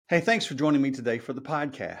Hey, thanks for joining me today for the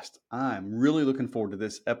podcast. I'm really looking forward to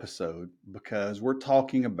this episode because we're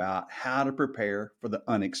talking about how to prepare for the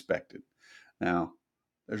unexpected. Now,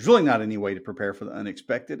 there's really not any way to prepare for the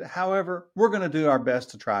unexpected. However, we're going to do our best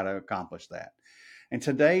to try to accomplish that. And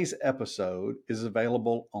today's episode is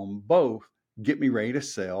available on both Get Me Ready to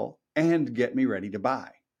Sell and Get Me Ready to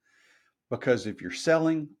Buy. Because if you're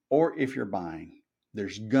selling or if you're buying,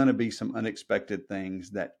 there's going to be some unexpected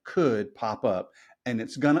things that could pop up, and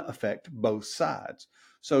it's going to affect both sides.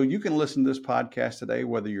 So you can listen to this podcast today,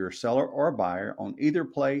 whether you're a seller or a buyer, on either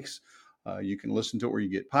place. You can listen to it where you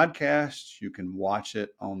get podcasts. You can watch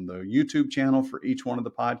it on the YouTube channel for each one of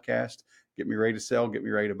the podcasts. Get Me Ready to Sell, Get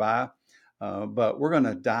Me Ready to Buy. But we're going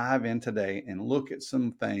to dive in today and look at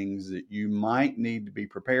some things that you might need to be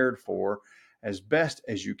prepared for as best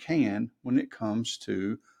as you can when it comes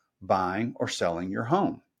to buying or selling your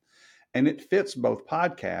home. And it fits both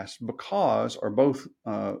podcasts or both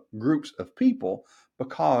groups of people,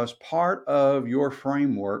 because part of your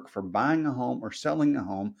framework for buying a home or selling a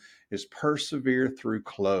home is persevere through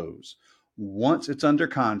close. Once it's under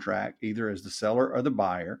contract, either as the seller or the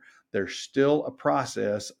buyer, there's still a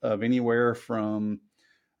process of anywhere from,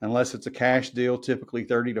 unless it's a cash deal, typically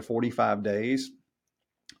 30 to 45 days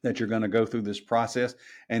that you're going to go through this process.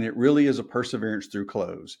 And it really is a perseverance through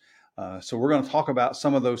close. So we're going to talk about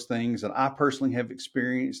some of those things that I personally have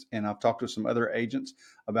experienced, and I've talked to some other agents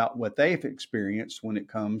about what they've experienced when it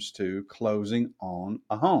comes to closing on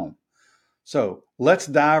a home. So let's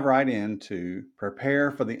dive right into prepare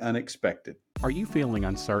for the unexpected. Are you feeling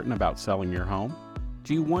uncertain about selling your home?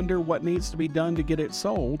 Do you wonder what needs to be done to get it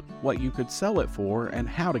sold, what you could sell it for, and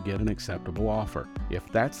how to get an acceptable offer?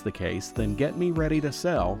 If that's the case, then Get Me Ready to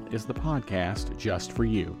Sell is the podcast just for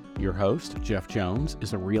you. Your host, Jeff Jones,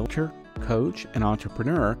 is a realtor, coach, and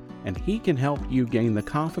entrepreneur, and he can help you gain the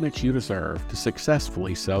confidence you deserve to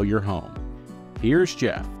successfully sell your home. Here's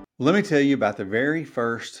Jeff. Let me tell you about the very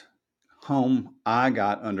first home I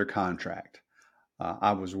got under contract.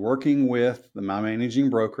 I was working with my managing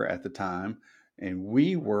broker at the time, and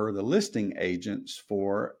we were the listing agents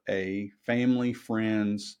for a family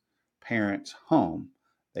friend's parents' home.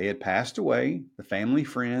 They had passed away. The family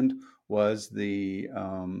friend was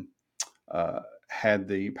had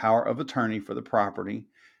the power of attorney for the property.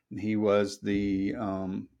 And he was the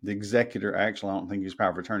executor. Actually, I don't think he was power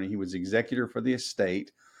of attorney. He was the executor for the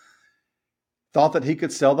estate. Thought that he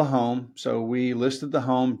could sell the home. So we listed the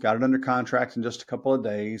home, got it under contract in just a couple of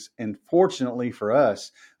days. And fortunately for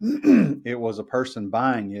us, it was a person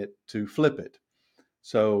buying it to flip it.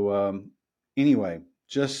 So anyway,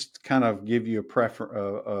 just kind of give you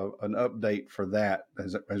an update for that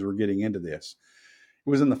as we're getting into this. It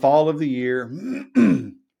was in the fall of the year.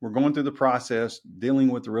 We're going through the process, dealing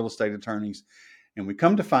with the real estate attorneys. And we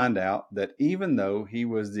come to find out that even though he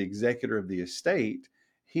was the executor of the estate,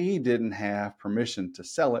 he didn't have permission to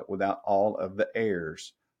sell it without all of the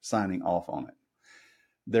heirs signing off on it.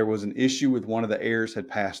 There was an issue with one of the heirs had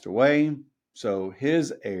passed away, so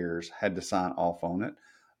his heirs had to sign off on it.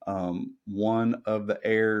 One of the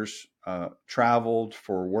heirs traveled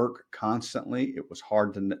for work constantly. It was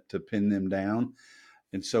hard to pin them down.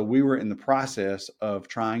 And so we were in the process of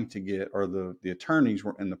trying to get, or the attorneys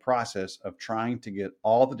were in the process of trying to get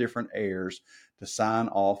all the different heirs to sign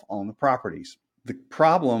off on the properties. The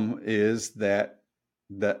problem is that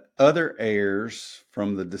the other heirs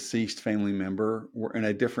from the deceased family member were in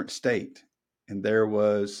a different state, and there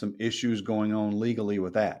was some issues going on legally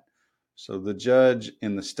with that. So the judge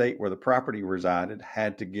in the state where the property resided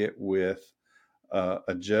had to get with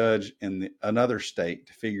a judge in another state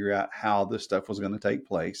to figure out how this stuff was going to take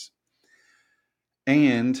place.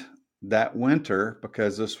 And that winter,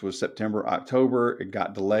 because this was September, October, it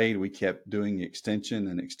got delayed. We kept doing extension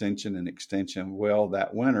and extension and extension. Well,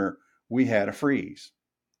 that winter, we had a freeze.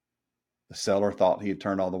 The seller thought he had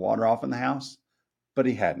turned all the water off in the house, but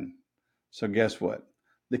he hadn't. So guess what?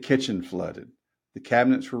 The kitchen flooded. The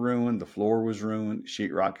cabinets were ruined. The floor was ruined.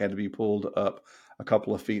 Sheetrock had to be pulled up a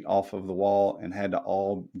couple of feet off of the wall and had to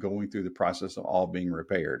all going through the process of all being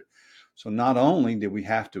repaired. So not only did we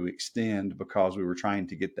have to extend because we were trying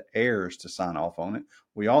to get the heirs to sign off on it,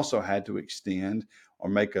 we also had to extend or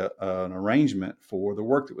make an arrangement for the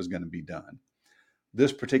work that was going to be done.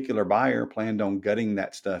 This particular buyer planned on gutting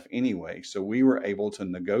that stuff anyway, so we were able to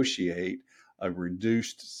negotiate a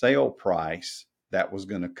reduced sale price that was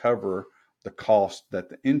going to cover the cost that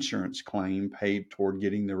the insurance claim paid toward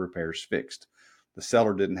getting the repairs fixed. The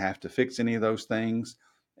seller didn't have to fix any of those things,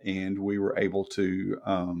 and we were able to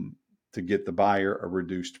get the buyer a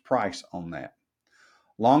reduced price on that.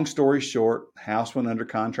 Long story short, house went under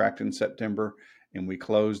contract in September, and we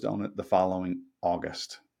closed on it the following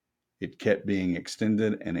August. It kept being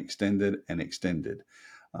extended and extended and extended.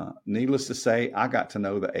 Needless to say, I got to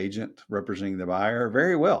know the agent representing the buyer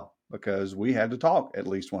very well because we had to talk at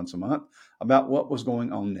least once a month about what was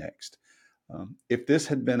going on next. If this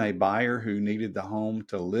had been a buyer who needed the home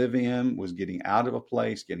to live in, was getting out of a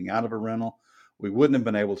place, getting out of a rental, we wouldn't have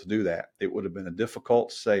been able to do that. It would have been a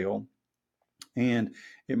difficult sale, and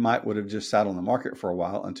it would have just sat on the market for a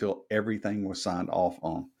while until everything was signed off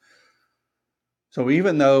on. So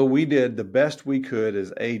even though we did the best we could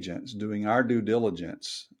as agents, doing our due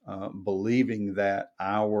diligence, believing that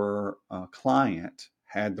our client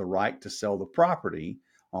had the right to sell the property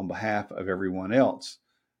on behalf of everyone else,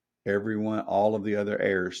 all of the other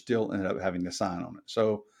heirs still ended up having to sign on it.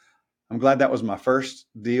 So I'm glad that was my first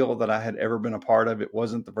deal that I had ever been a part of. It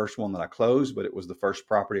wasn't the first one that I closed, but it was the first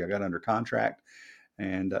property I got under contract.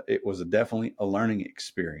 And it was definitely a learning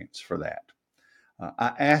experience for that.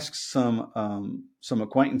 I asked some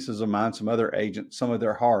acquaintances of mine, some other agents, some of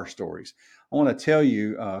their horror stories. I want to tell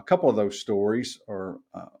you a couple of those stories, or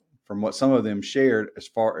from what some of them shared, as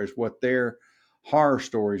far as what their horror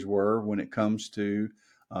stories were when it comes to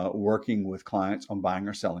working with clients on buying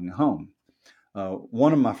or selling a home.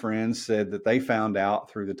 One of my friends said that they found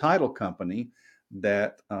out through the title company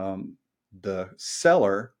that the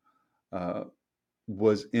seller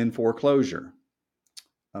was in foreclosure.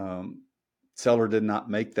 Seller did not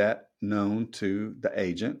make that known to the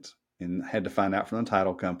agent and had to find out from the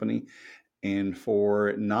title company. And for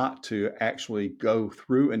it not to actually go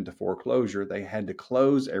through into foreclosure, they had to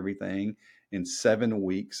close everything in 7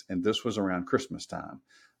 weeks. And this was around Christmas time.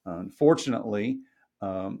 Unfortunately,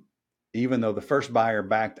 even though the first buyer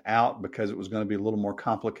backed out because it was going to be a little more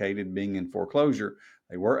complicated being in foreclosure,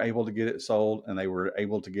 they were able to get it sold, and they were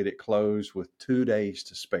able to get it closed with 2 days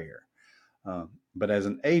to spare. But as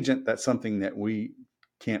an agent, that's something that we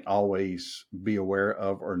can't always be aware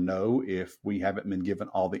of or know if we haven't been given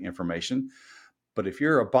all the information. But if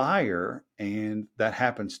you're a buyer and that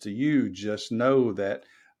happens to you, just know that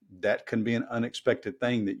that can be an unexpected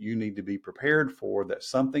thing that you need to be prepared for, that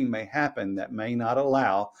something may happen that may not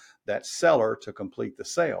allow that seller to complete the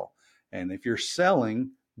sale. And if you're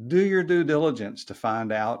selling, do your due diligence to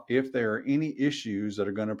find out if there are any issues that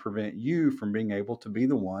are going to prevent you from being able to be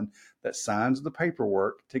the one that signs the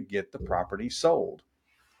paperwork to get the property sold.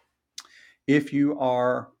 If you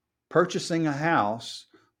are purchasing a house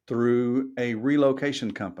through a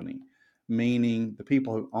relocation company, meaning the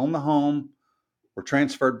people who own the home were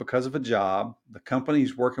transferred because of a job, the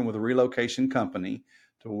company's working with a relocation company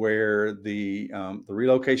to where the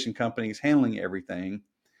relocation company is handling everything.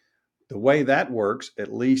 The way that works,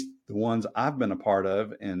 at least the ones I've been a part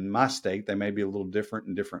of in my state, they may be a little different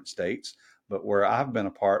in different states, but where I've been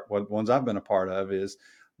a part, what ones I've been a part of is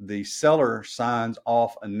the seller signs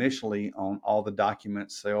off initially on all the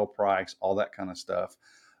documents, sale price, all that kind of stuff.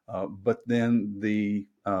 But then the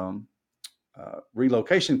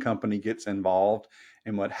relocation company gets involved.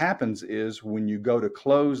 And what happens is when you go to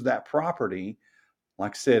close that property,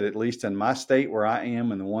 like I said, at least in my state where I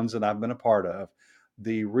am and the ones that I've been a part of,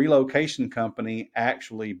 the relocation company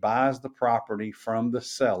actually buys the property from the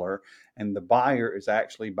seller, and the buyer is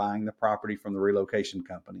actually buying the property from the relocation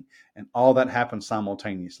company. And all that happens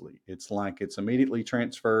simultaneously. It's like it's immediately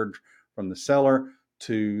transferred from the seller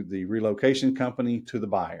to the relocation company to the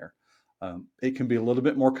buyer. It can be a little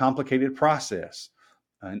bit more complicated process,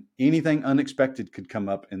 and anything unexpected could come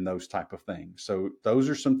up in those type of things. So those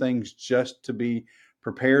are some things just to be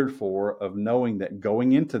prepared for, of knowing that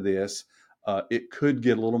going into this, it could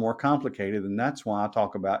get a little more complicated. And that's why I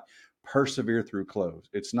talk about persevere through close.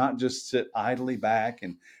 It's not just sit idly back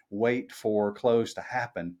and wait for close to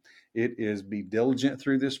happen. It is be diligent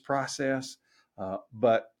through this process.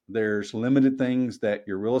 But there's limited things that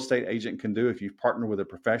your real estate agent can do. If you partner with a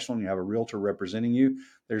professional and you have a realtor representing you,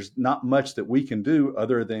 there's not much that we can do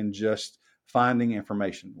other than just finding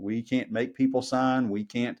information. We can't make people sign.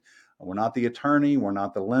 We're not the attorney. We're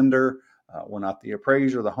not the lender. We're not the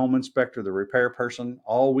appraiser, the home inspector, the repair person.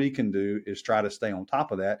 All we can do is try to stay on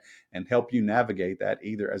top of that and help you navigate that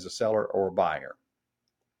either as a seller or a buyer.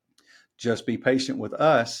 Just be patient with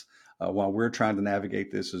us while we're trying to navigate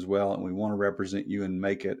this as well. And we want to represent you and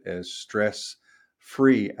make it as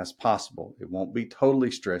stress-free as possible. It won't be totally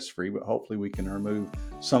stress-free, but hopefully we can remove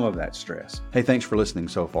some of that stress. Hey, thanks for listening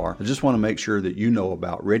so far. I just want to make sure that you know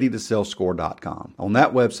about ReadyToSellScore.com. On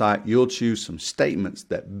that website, you'll choose some statements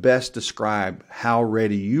that best describe how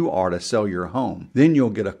ready you are to sell your home. Then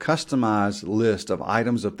you'll get a customized list of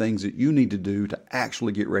items of things that you need to do to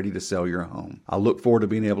actually get ready to sell your home. I look forward to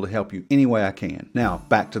being able to help you any way I can. Now,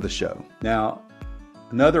 back to the show. Now,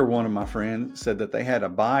 another one of my friends said that they had a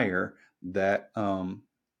buyer that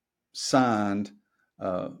signed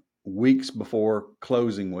weeks before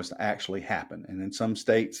closing was to actually happen. And in some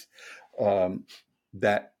states, um,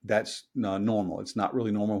 that's normal. It's not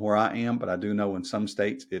really normal where I am, but I do know in some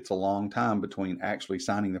states it's a long time between actually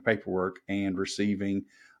signing the paperwork and receiving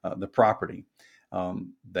the property.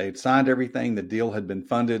 They had signed everything. The deal had been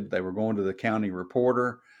funded. They were going to the county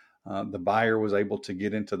reporter. The buyer was able to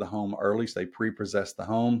get into the home early, so they prepossessed the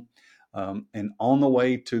home. And on the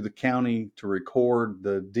way to the county to record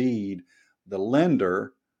the deed, the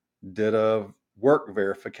lender did a work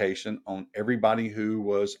verification on everybody who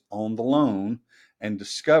was on the loan and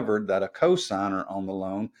discovered that a co-signer on the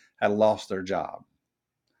loan had lost their job.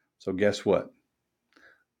 So guess what?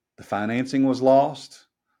 The financing was lost.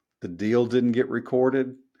 The deal didn't get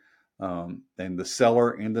recorded. And the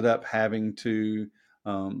seller ended up having to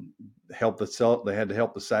help the seller. They had to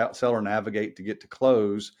help the seller navigate to get to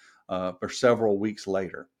close for several weeks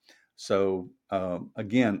later. So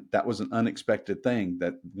again, that was an unexpected thing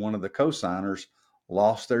that one of the co-signers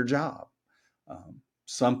lost their job.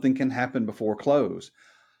 Something can happen before close.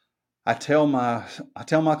 I tell my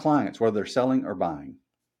clients, whether they're selling or buying,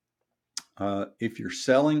 if you're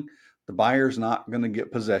selling, the buyer's not going to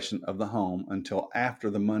get possession of the home until after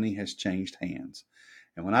the money has changed hands.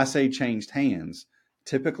 And when I say changed hands,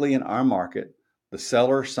 typically in our market, the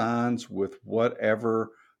seller signs with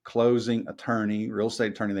whatever closing attorney, real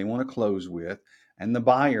estate attorney they want to close with, and the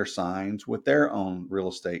buyer signs with their own real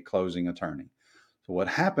estate closing attorney. So what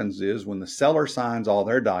happens is when the seller signs all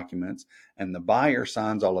their documents and the buyer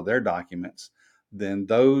signs all of their documents, then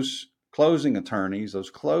those closing attorneys, those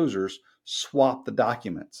closers, swap the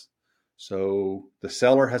documents. So the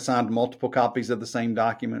seller has signed multiple copies of the same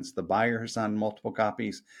documents, the buyer has signed multiple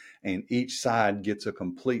copies, and each side gets a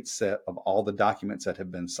complete set of all the documents that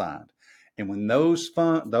have been signed. And when those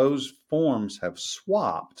forms have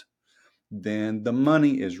swapped, then the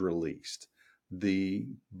money is released. The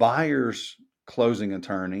buyer's closing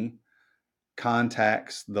attorney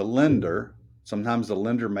contacts the lender. Sometimes the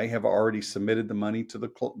lender may have already submitted the money to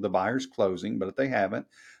the buyer's closing, but if they haven't,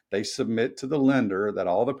 they submit to the lender that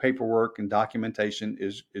all the paperwork and documentation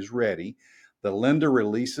is ready. The lender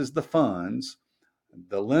releases the funds.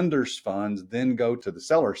 The lender's funds then go to the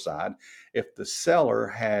seller's side. If the seller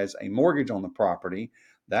has a mortgage on the property,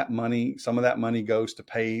 some of that money goes to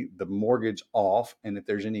pay the mortgage off. And if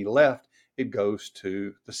there's any left, it goes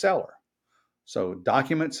to the seller. So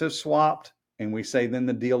documents have swapped, and we say then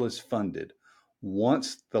the deal is funded.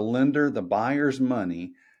 Once the buyer's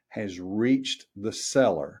money has reached the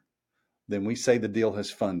seller, then we say the deal has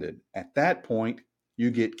funded. At that point,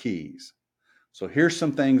 you get keys. So here's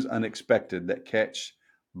some things unexpected that catch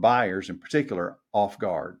buyers in particular off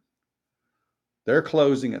guard. They're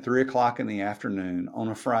closing at 3 o'clock in the afternoon on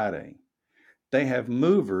a Friday. They have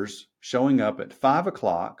movers showing up at 5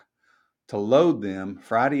 o'clock to load them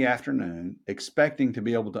Friday afternoon, expecting to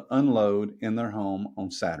be able to unload in their home on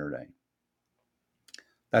Saturday.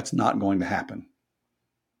 That's not going to happen.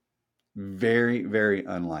 Very, very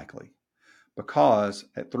unlikely. Because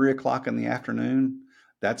at 3 o'clock in the afternoon,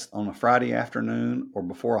 that's on a Friday afternoon or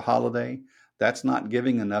before a holiday, that's not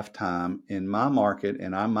giving enough time in my market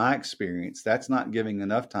and on my experience, that's not giving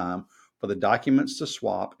enough time for the documents to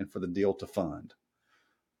swap and for the deal to fund.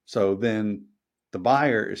 So then the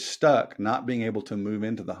buyer is stuck not being able to move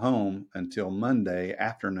into the home until Monday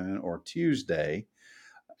afternoon or Tuesday,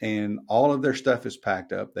 and all of their stuff is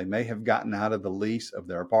packed up. They may have gotten out of the lease of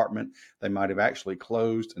their apartment. They might have actually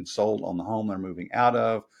closed and sold on the home they're moving out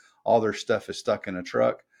of. All their stuff is stuck in a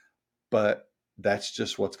truck, but that's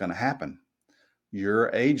just what's going to happen. Your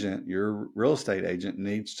agent, your real estate agent,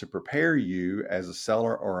 needs to prepare you as a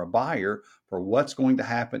seller or a buyer for what's going to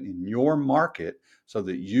happen in your market so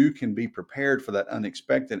that you can be prepared for that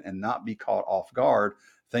unexpected and not be caught off guard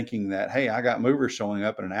thinking that, hey, I got movers showing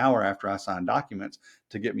up in an hour after I signed documents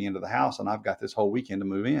to get me into the house and I've got this whole weekend to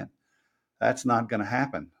move in. That's not going to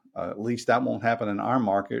happen. At least that won't happen in our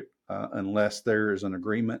market unless there is an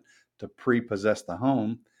agreement to prepossess the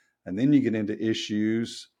home. And then you get into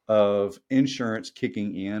issues of insurance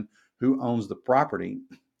kicking in, who owns the property.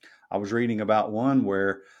 I was reading about one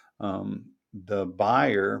where the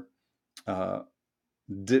buyer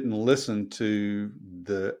didn't listen to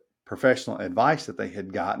the professional advice that they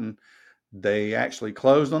had gotten. They actually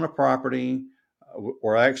closed on a property,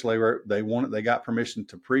 or actually they got permission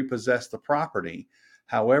to prepossess the property.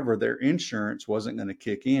 However, their insurance wasn't going to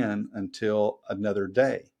kick in until another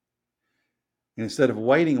day. And instead of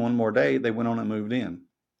waiting one more day, they went on and moved in.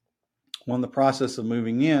 Well, in the process of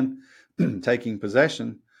moving in, taking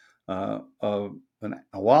possession of a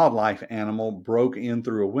wildlife animal broke in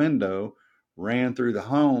through a window, ran through the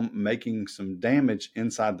home, making some damage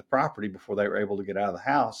inside the property before they were able to get out of the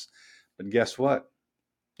house. But guess what?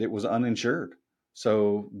 It was uninsured.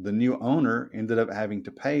 So the new owner ended up having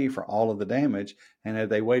to pay for all of the damage. And had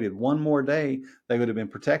they waited one more day, they would have been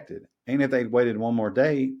protected. And if they'd waited one more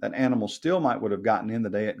day, that animal still might would have gotten in the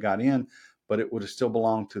day it got in, but it would have still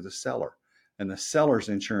belonged to the seller. And the seller's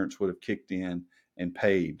insurance would have kicked in and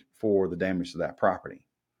paid for the damage to that property.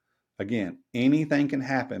 Again, anything can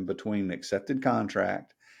happen between an accepted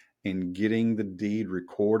contract and getting the deed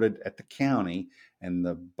recorded at the county and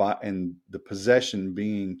the possession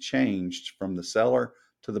being changed from the seller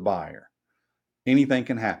to the buyer. Anything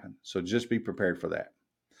can happen. So just be prepared for that.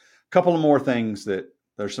 A couple of more things that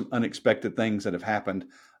there's some unexpected things that have happened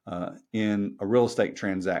in a real estate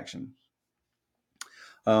transaction.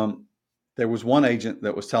 There was one agent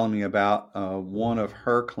that was telling me about one of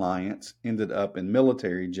her clients ended up in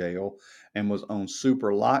military jail and was on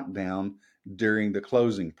super lockdown during the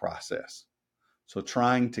closing process. So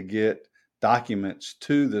trying to get documents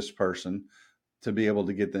to this person to be able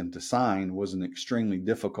to get them to sign was an extremely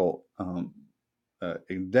difficult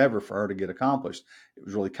endeavor for her to get accomplished. It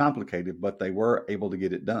was really complicated, but they were able to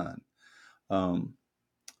get it done.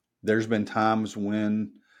 There's been times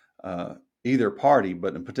when either party,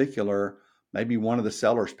 but in particular, maybe one of the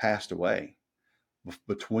sellers passed away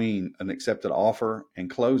between an accepted offer and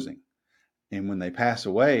closing. And when they pass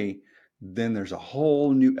away, then there's a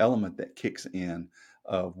whole new element that kicks in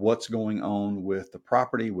of what's going on with the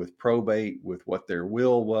property, with probate, with what their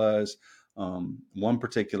will was. One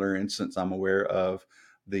particular instance I'm aware of,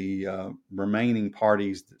 the remaining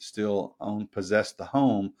parties that still possess the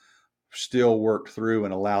home still worked through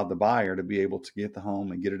and allowed the buyer to be able to get the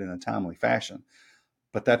home and get it in a timely fashion.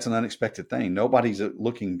 But that's an unexpected thing. Nobody's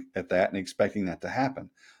looking at that and expecting that to happen.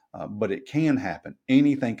 But it can happen.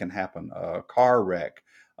 Anything can happen. A car wreck,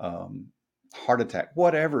 heart attack,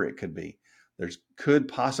 whatever it could be. Could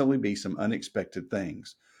possibly be some unexpected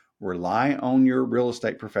things. Rely on your real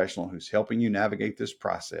estate professional who's helping you navigate this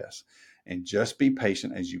process, and just be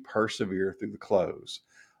patient as you persevere through the close.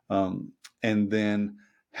 And then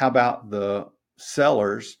how about the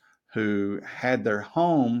sellers who had their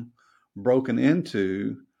home broken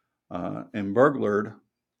into and burglared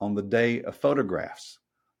on the day of photographs?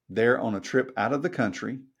 They're on a trip out of the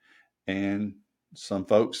country, and some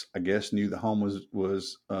folks, I guess, knew the home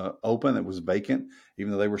was open. It was vacant,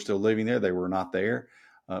 even though they were still living there. They were not there.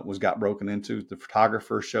 Got broken into. The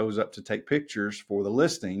photographer shows up to take pictures for the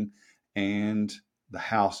listing, and the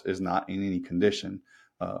house is not in any condition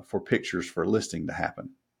for pictures for listing to happen.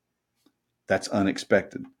 That's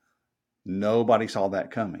unexpected. Nobody saw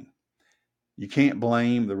that coming. You can't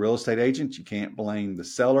blame the real estate agent. You can't blame the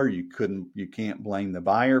seller. You can't blame the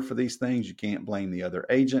buyer for these things. You can't blame the other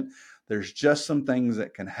agent. There's just some things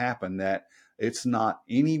that can happen that it's not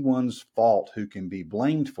anyone's fault who can be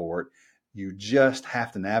blamed for it. You just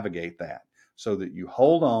have to navigate that so that you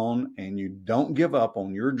hold on and you don't give up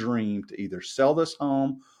on your dream to either sell this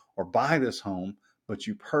home or buy this home, but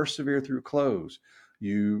you persevere through close.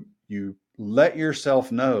 You let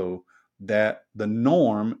yourself know that the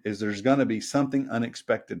norm is there's going to be something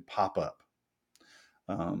unexpected pop up.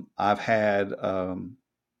 I've had a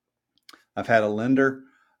lender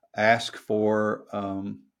ask for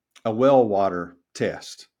a well water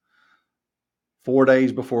test 4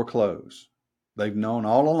 days before close. They've known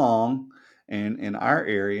all along, and in our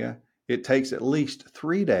area, it takes at least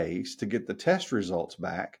 3 days to get the test results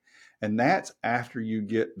back. And that's after you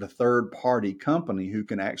get the third party company who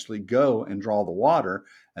can actually go and draw the water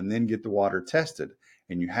and then get the water tested.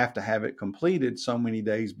 And you have to have it completed so many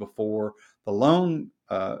days before the loan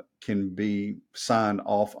can be signed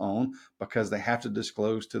off on, because they have to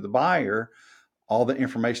disclose to the buyer all the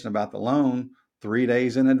information about the loan 3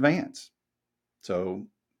 days in advance. So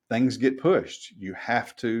things get pushed. You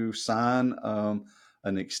have to sign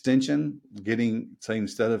an extension, say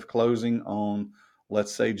instead of closing on,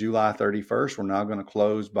 let's say, July 31st, we're now going to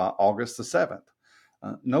close by August the 7th.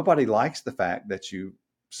 Nobody likes the fact that you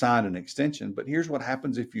signed an extension, but here's what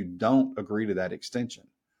happens if you don't agree to that extension.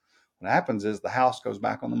 What happens is the house goes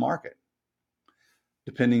back on the market.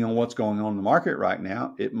 Depending on what's going on in the market right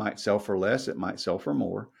now, it might sell for less, it might sell for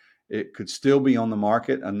more. It could still be on the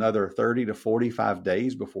market another 30 to 45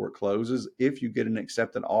 days before it closes if you get an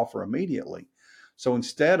accepted offer immediately. So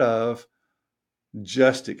instead of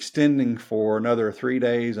just extending for another 3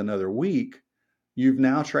 days, another week, you've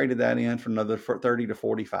now traded that in for another 30 to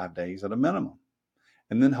 45 days at a minimum.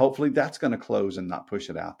 And then hopefully that's going to close and not push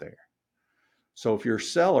it out there. So if you're a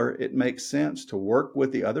seller, it makes sense to work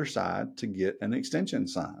with the other side to get an extension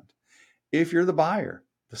signed. If you're the buyer,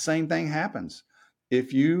 the same thing happens.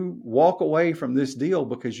 if you walk away from this deal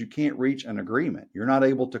because you can't reach an agreement, you're not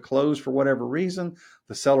able to close for whatever reason,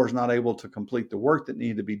 the seller's not able to complete the work that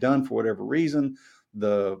needed to be done for whatever reason,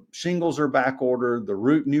 the shingles are back ordered,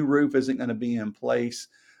 the new roof isn't going to be in place.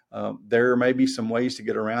 There may be some ways to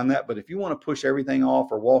get around that, but if you want to push everything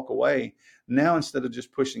off or walk away, now instead of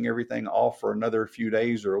just pushing everything off for another few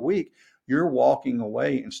days or a week, you're walking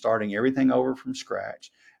away and starting everything over from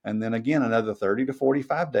scratch. And then again, another 30 to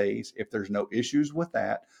 45 days, if there's no issues with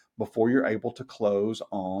that, before you're able to close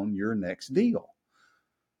on your next deal.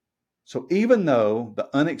 So even though the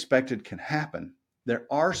unexpected can happen, there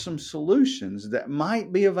are some solutions that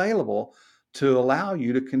might be available to allow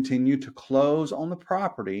you to continue to close on the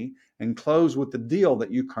property and close with the deal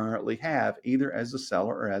that you currently have, either as the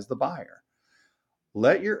seller or as the buyer.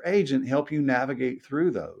 Let your agent help you navigate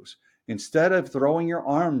through those. Instead of throwing your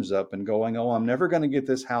arms up and going, oh, I'm never going to get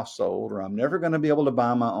this house sold, or I'm never going to be able to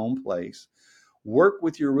buy my own place, work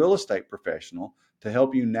with your real estate professional to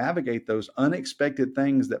help you navigate those unexpected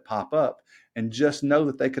things that pop up, and just know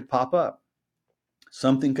that they could pop up.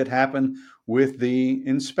 Something could happen with the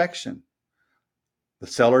inspection. The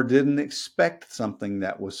seller didn't expect something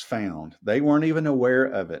that was found. They weren't even aware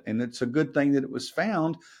of it. And it's a good thing that it was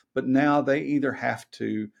found, but now they either have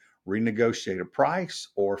to renegotiate a price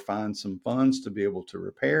or find some funds to be able to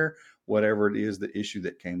repair whatever it is the issue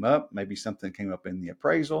that came up. Maybe something came up in the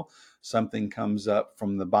appraisal. Something comes up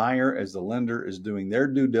from the buyer as the lender is doing their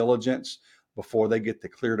due diligence before they get the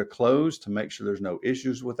clear to close to make sure there's no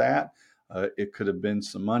issues with that. It could have been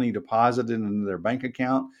some money deposited into their bank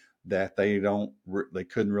account that they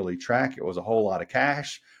couldn't really track. It was a whole lot of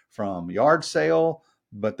cash from yard sale,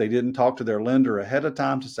 but they didn't talk to their lender ahead of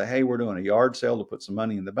time to say, hey, we're doing a yard sale to put some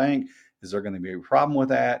money in the bank. Is there going to be a problem with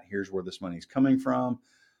that? Here's where this money is coming from.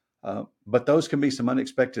 But those can be some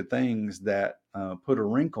unexpected things that put a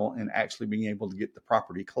wrinkle in actually being able to get the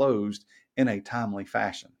property closed in a timely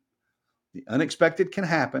fashion. The unexpected can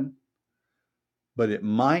happen, but it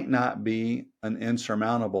might not be an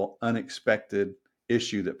insurmountable, unexpected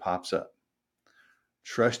issue that pops up.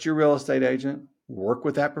 Trust your real estate agent, work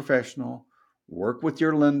with that professional, work with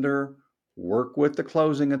your lender, work with the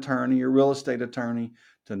closing attorney, your real estate attorney,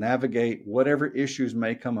 to navigate whatever issues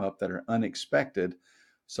may come up that are unexpected.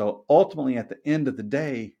 So ultimately, at the end of the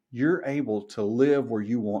day, you're able to live where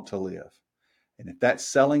you want to live. And if that's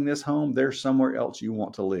selling this home, there's somewhere else you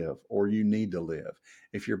want to live or you need to live.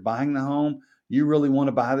 If you're buying the home, you really want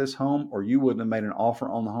to buy this home, or you wouldn't have made an offer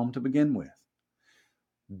on the home to begin with.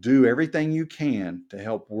 Do everything you can to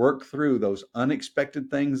help work through those unexpected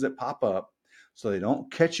things that pop up so they don't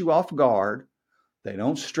catch you off guard, they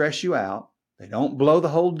don't stress you out, they don't blow the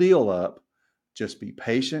whole deal up. Just be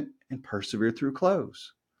patient and persevere through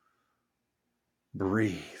close.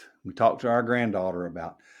 Breathe. We talked to our granddaughter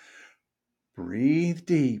about breathe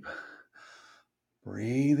deep,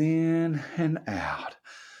 breathe in and out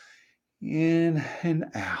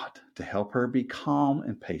to help her be calm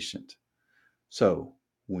and patient. So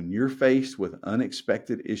when you're faced with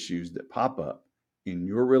unexpected issues that pop up in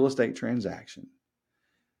your real estate transaction,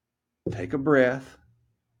 take a breath,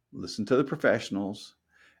 listen to the professionals,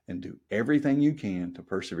 and do everything you can to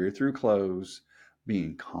persevere through close,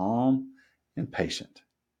 being calm and patient.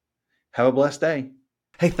 Have a blessed day.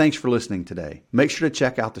 Hey, thanks for listening today. Make sure to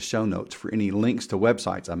check out the show notes for any links to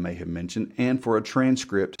websites I may have mentioned and for a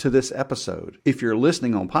transcript to this episode. If you're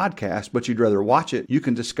listening on podcast, but you'd rather watch it, you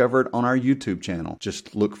can discover it on our YouTube channel.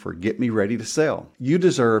 Just look for Get Me Ready to Sell. You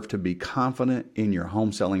deserve to be confident in your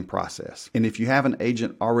home selling process. And if you have an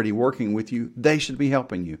agent already working with you, they should be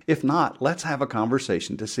helping you. If not, let's have a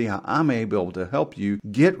conversation to see how I may be able to help you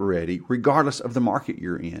get ready regardless of the market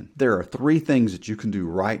you're in. There are 3 things that you can do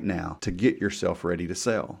right now to get yourself ready to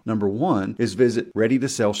sell. Number 1 is visit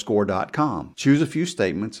readytosellscore.com. Choose a few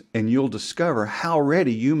statements and you'll discover how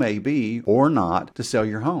ready you may be or not to sell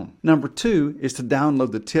your home. Number 2 is to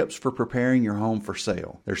download the tips for preparing your home for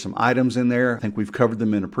sale. There's some items in there. I think we've covered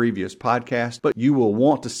them in a previous podcast, but you will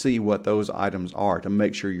want to see what those items are to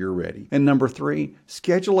make sure you're ready. And number 3,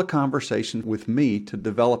 schedule a conversation with me to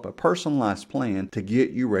develop a personalized plan to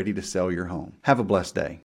get you ready to sell your home. Have a blessed day.